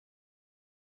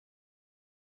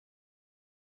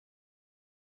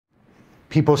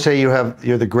People say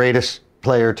you're the greatest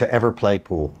player to ever play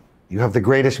pool. You have the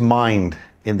greatest mind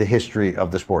in the history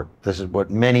of the sport. This is what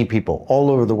many people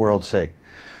all over the world say.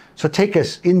 So take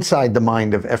us inside the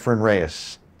mind of Efren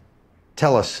Reyes.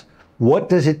 Tell us,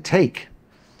 what does it take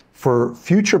for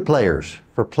future players,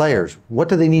 what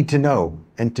do they need to know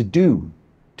and to do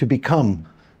to become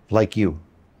like you?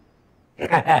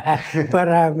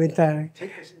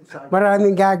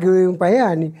 Maraming gagawin pa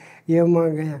yan, yung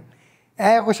mga ganyan.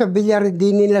 Ako sa bilyar,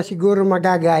 di nila siguro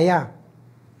magagaya.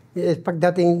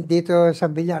 Pagdating dito sa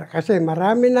bilyar. Kasi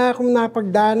marami na akong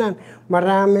napagdanan,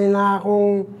 marami na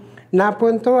akong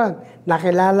napuntuan,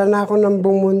 nakilala na ako ng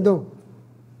buong mundo.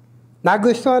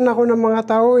 Nagustuhan ako ng mga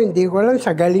tao, hindi ko alam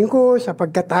sa galing ko, sa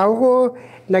pagkatao ko,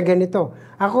 na ganito.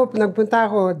 Ako, nagpunta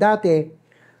ako dati,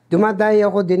 dumadayo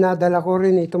ako, dinadala ko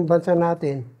rin itong bansa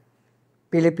natin.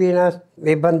 Pilipinas,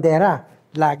 may bandera,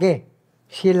 lagi.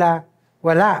 Sila,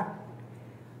 wala.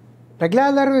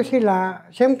 Naglalaro sila,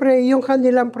 siyempre yung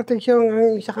kanilang proteksyon,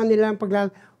 ang sa kanilang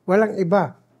paglalaro, walang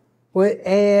iba.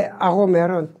 Ako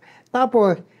meron.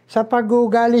 Tapos, sa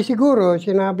pag-ugali siguro,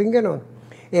 sinabing gano'n.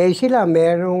 Sila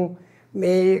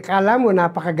kala mo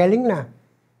napakagaling na.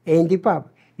 Hindi pa.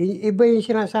 Iba yung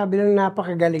sinasabi lang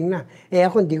napakagaling na.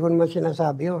 Ako hindi ko naman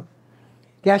sinasabi yun.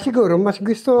 Kaya siguro mas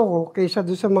gusto ko kaysa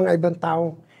doon sa mga ibang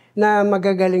tao na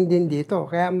magagaling din dito.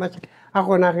 Kaya mas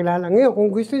ako nakilala. Ngayon,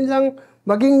 kung gusto nilang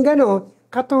maging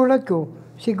gano'n, katulad ko,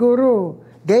 siguro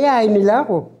gayahin nila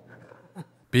ako.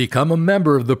 Become a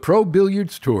member of the Pro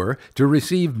Billiards Tour to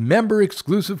receive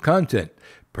member-exclusive content,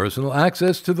 personal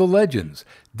access to the legends,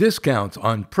 discounts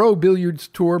on Pro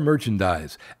Billiards Tour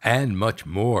merchandise, and much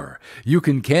more. You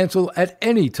can cancel at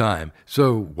any time,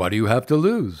 so what do you have to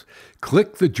lose?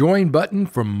 Click the Join button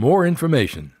for more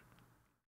information.